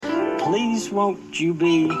please won't you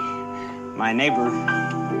be my neighbor?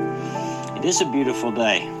 It is a beautiful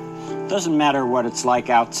day. Doesn't matter what it's like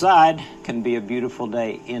outside, it can be a beautiful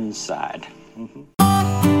day inside. Well,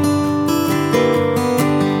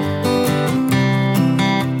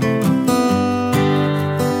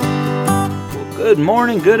 good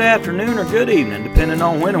morning, good afternoon, or good evening, depending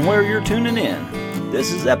on when and where you're tuning in.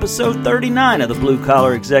 This is episode 39 of the Blue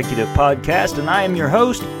Collar Executive Podcast, and I am your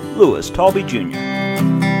host, Louis Talby Jr.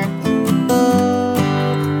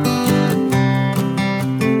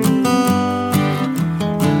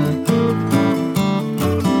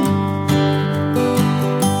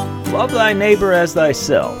 Love thy neighbor as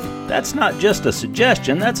thyself. That's not just a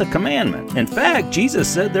suggestion, that's a commandment. In fact,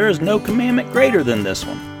 Jesus said there is no commandment greater than this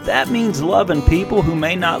one. That means loving people who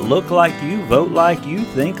may not look like you, vote like you,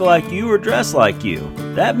 think like you, or dress like you.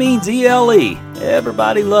 That means ELE.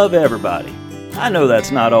 Everybody love everybody. I know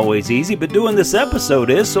that's not always easy, but doing this episode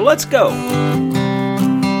is, so let's go.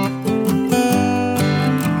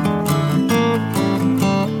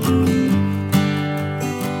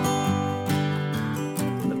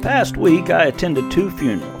 Last week, I attended 2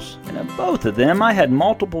 funerals, and at both of them, I had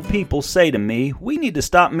multiple people say to me, we need to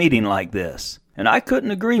stop meeting like this. And I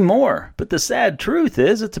couldn't agree more, but the sad truth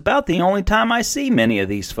is it's about the only time I see many of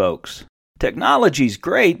these folks. Technology's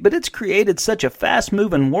great, but it's created such a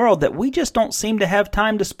fast-moving world that we just don't seem to have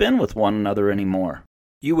time to spend with one another anymore.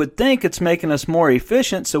 You would think it's making us more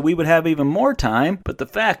efficient so we would have even more time, but the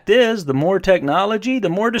fact is, the more technology, the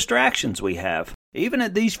more distractions we have. Even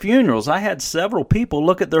at these funerals, I had several people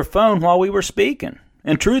look at their phone while we were speaking.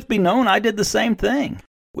 And truth be known, I did the same thing.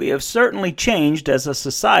 We have certainly changed as a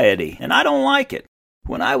society, and I don't like it.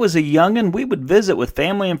 When I was a youngin', we would visit with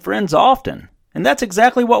family and friends often. And that's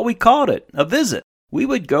exactly what we called it, a visit. We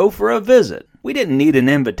would go for a visit. We didn't need an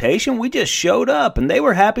invitation, we just showed up, and they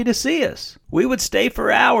were happy to see us. We would stay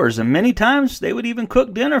for hours, and many times they would even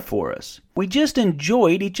cook dinner for us. We just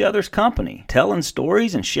enjoyed each other's company, telling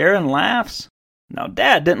stories and sharing laughs. Now,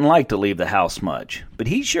 Dad didn't like to leave the house much, but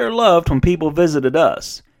he sure loved when people visited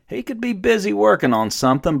us. He could be busy working on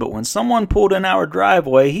something, but when someone pulled in our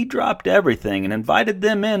driveway, he dropped everything and invited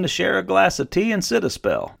them in to share a glass of tea and sit a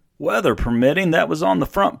spell. Weather permitting, that was on the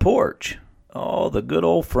front porch. Oh, the good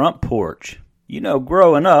old front porch. You know,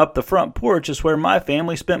 growing up, the front porch is where my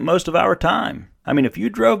family spent most of our time. I mean, if you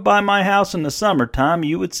drove by my house in the summertime,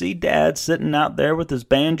 you would see Dad sitting out there with his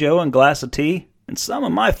banjo and glass of tea. And some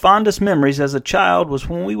of my fondest memories as a child was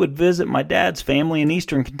when we would visit my dad's family in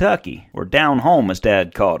eastern Kentucky, or down home as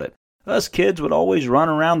Dad called it. Us kids would always run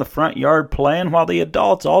around the front yard playing while the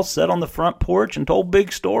adults all sat on the front porch and told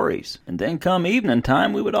big stories. And then come evening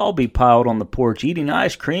time, we would all be piled on the porch eating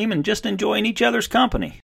ice cream and just enjoying each other's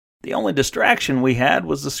company. The only distraction we had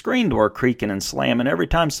was the screen door creaking and slamming every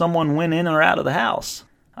time someone went in or out of the house.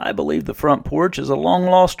 I believe the front porch is a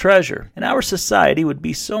long-lost treasure, and our society would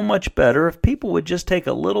be so much better if people would just take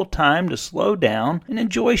a little time to slow down and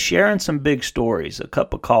enjoy sharing some big stories, a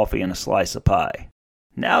cup of coffee, and a slice of pie.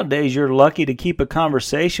 Nowadays, you're lucky to keep a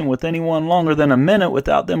conversation with anyone longer than a minute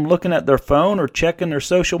without them looking at their phone or checking their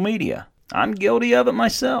social media. I'm guilty of it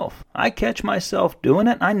myself. I catch myself doing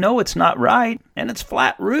it, and I know it's not right, and it's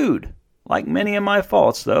flat rude. Like many of my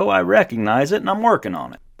faults, though, I recognize it and I'm working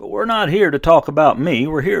on it. But we're not here to talk about me,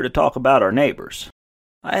 we're here to talk about our neighbors.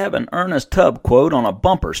 I have an Ernest Tubb quote on a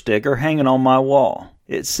bumper sticker hanging on my wall.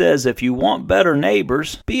 It says, if you want better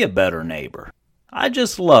neighbors, be a better neighbor. I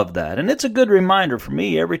just love that, and it's a good reminder for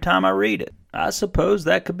me every time I read it. I suppose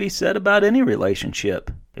that could be said about any relationship.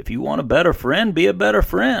 If you want a better friend, be a better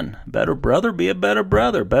friend. Better brother, be a better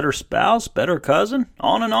brother. Better spouse, better cousin,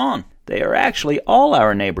 on and on. They are actually all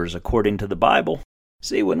our neighbors according to the Bible.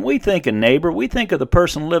 See, when we think of neighbor, we think of the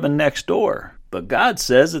person living next door. But God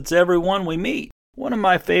says it's everyone we meet. One of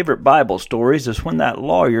my favorite Bible stories is when that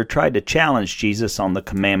lawyer tried to challenge Jesus on the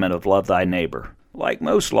commandment of love thy neighbor. Like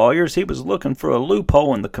most lawyers, he was looking for a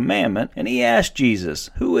loophole in the commandment, and he asked Jesus,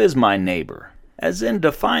 who is my neighbor? As in,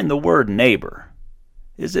 define the word neighbor.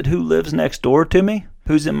 Is it who lives next door to me?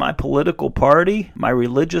 Who's in my political party? My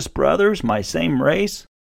religious brothers? My same race?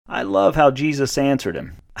 I love how Jesus answered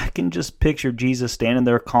him. I can just picture Jesus standing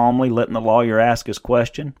there calmly, letting the lawyer ask his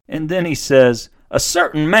question. And then he says, a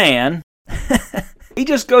certain man. He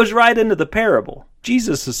just goes right into the parable.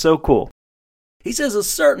 Jesus is so cool. He says a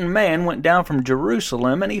certain man went down from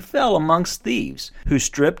Jerusalem and he fell amongst thieves, who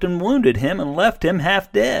stripped and wounded him and left him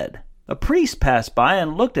half dead. A priest passed by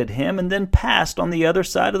and looked at him and then passed on the other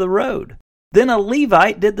side of the road. Then a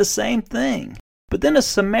Levite did the same thing. But then a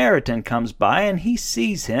Samaritan comes by and he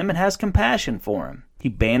sees him and has compassion for him. He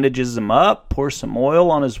bandages him up, pours some oil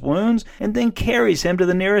on his wounds, and then carries him to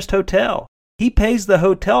the nearest hotel. He pays the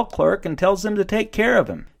hotel clerk and tells him to take care of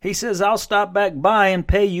him. He says, "I'll stop back by and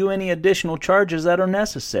pay you any additional charges that are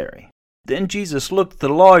necessary." Then Jesus looked at the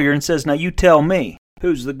lawyer and says, "Now you tell me,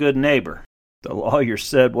 who's the good neighbor?" The lawyer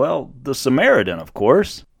said, "Well, the Samaritan, of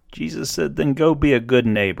course." Jesus said, "Then go be a good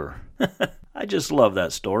neighbor." I just love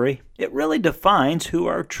that story. It really defines who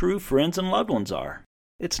our true friends and loved ones are.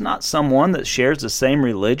 It's not someone that shares the same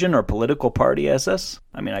religion or political party as us.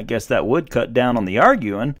 I guess that would cut down on the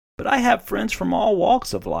arguing, but I have friends from all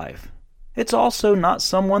walks of life. It's also not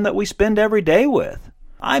someone that we spend every day with.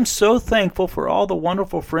 I'm so thankful for all the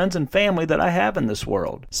wonderful friends and family that I have in this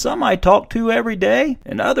world. Some I talk to every day,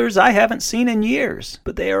 and others I haven't seen in years.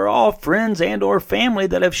 But they are all friends and or family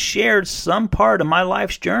that have shared some part of my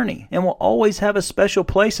life's journey and will always have a special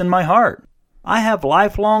place in my heart. I have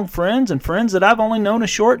lifelong friends and friends that I've only known a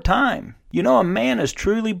short time. You know, a man is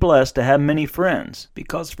truly blessed to have many friends,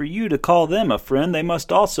 because for you to call them a friend, they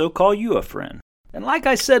must also call you a friend. And like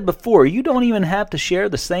I said before, you don't even have to share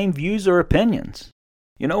the same views or opinions.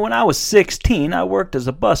 You know, when I was 16, I worked as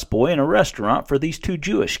a busboy in a restaurant for these two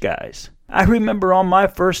Jewish guys. I remember on my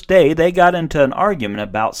first day, they got into an argument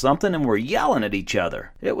about something and were yelling at each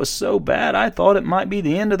other. It was so bad, I thought it might be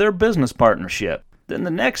the end of their business partnership. Then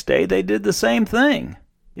the next day, they did the same thing.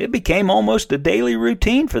 It became almost a daily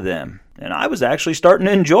routine for them, and I was actually starting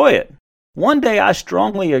to enjoy it. One day, I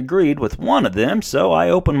strongly agreed with one of them, so I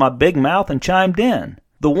opened my big mouth and chimed in.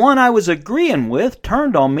 The one I was agreeing with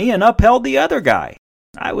turned on me and upheld the other guy.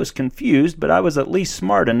 I was confused, but I was at least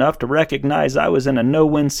smart enough to recognize I was in a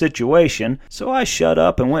no-win situation, so I shut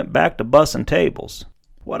up and went back to bussing tables.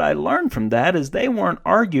 What I learned from that is they weren't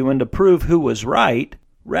arguing to prove who was right.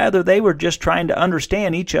 Rather, they were just trying to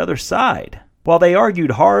understand each other's side. While they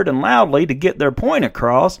argued hard and loudly to get their point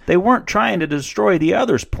across, they weren't trying to destroy the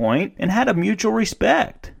other's point and had a mutual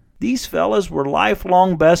respect. These fellas were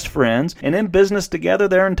lifelong best friends and in business together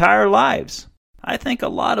their entire lives. I think a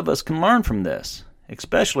lot of us can learn from this,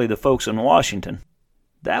 especially the folks in Washington.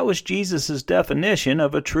 That was Jesus' definition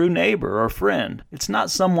of a true neighbor or friend. It's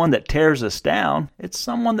not someone that tears us down. It's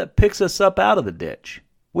someone that picks us up out of the ditch.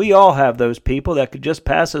 We all have those people that could just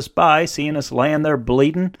pass us by, seeing us laying there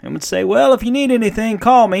bleeding, and would say, "Well, if you need anything,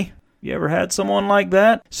 call me." You ever had someone like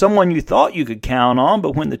that? Someone you thought you could count on,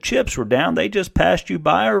 but when the chips were down, they just passed you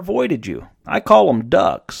by or avoided you. I call them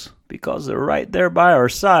ducks, because they're right there by our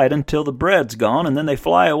side until the bread's gone, and then they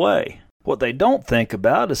fly away. What they don't think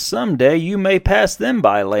about is someday you may pass them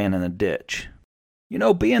by laying in a ditch. You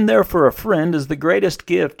know, being there for a friend is the greatest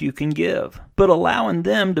gift you can give, but allowing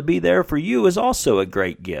them to be there for you is also a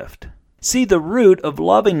great gift. See, the root of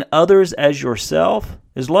loving others as yourself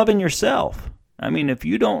is loving yourself. If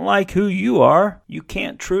you don't like who you are, you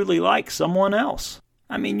can't truly like someone else.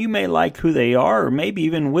 You may like who they are or maybe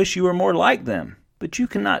even wish you were more like them, but you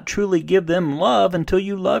cannot truly give them love until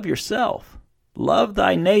you love yourself. Love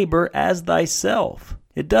thy neighbor as thyself.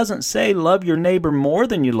 It doesn't say love your neighbor more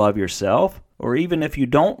than you love yourself, or even if you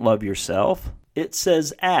don't love yourself. It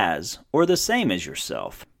says as, or the same as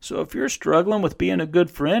yourself. So if you're struggling with being a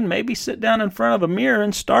good friend, maybe sit down in front of a mirror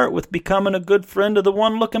and start with becoming a good friend to the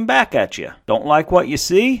one looking back at you. Don't like what you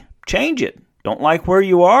see? Change it. Don't like where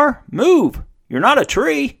you are? Move. You're not a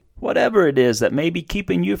tree. Whatever it is that may be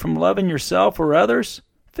keeping you from loving yourself or others,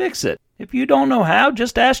 fix it. If you don't know how,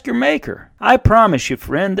 just ask your maker. I promise you,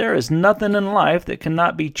 friend, there is nothing in life that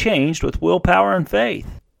cannot be changed with willpower and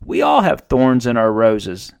faith. We all have thorns in our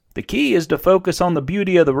roses. The key is to focus on the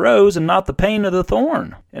beauty of the rose and not the pain of the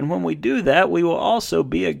thorn. And when we do that, we will also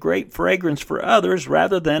be a great fragrance for others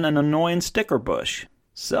rather than an annoying sticker bush.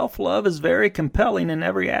 Self-love is very compelling in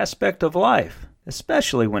every aspect of life,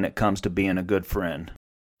 especially when it comes to being a good friend.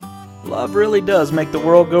 Love really does make the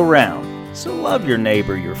world go round. So love your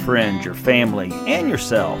neighbor, your friend, your family, and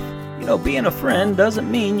yourself. Being a friend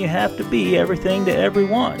doesn't mean you have to be everything to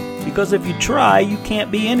everyone, because if you try, you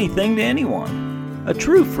can't be anything to anyone. A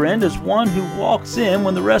true friend is one who walks in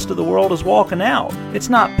when the rest of the world is walking out. It's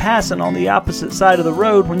not passing on the opposite side of the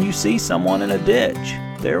road when you see someone in a ditch.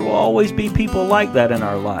 There will always be people like that in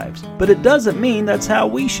our lives, but it doesn't mean that's how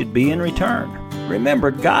we should be in return.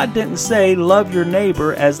 Remember, God didn't say love your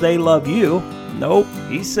neighbor as they love you. Nope,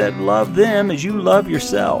 He said love them as you love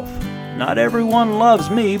yourself. Not everyone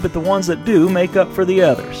loves me, but the ones that do make up for the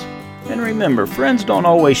others. And remember, friends don't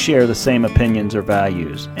always share the same opinions or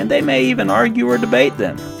values, and they may even argue or debate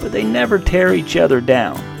them, but they never tear each other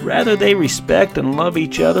down. Rather, they respect and love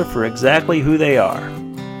each other for exactly who they are.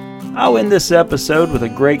 I'll end this episode with a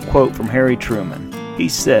great quote from Harry Truman. He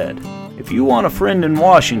said, "If you want a friend in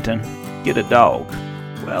Washington, get a dog."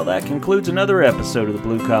 Well, that concludes another episode of the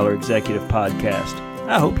Blue Collar Executive Podcast.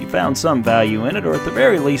 I hope you found some value in it, or at the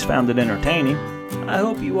very least found it entertaining. I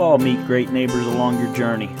hope you all meet great neighbors along your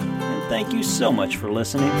journey, and thank you so much for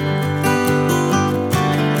listening.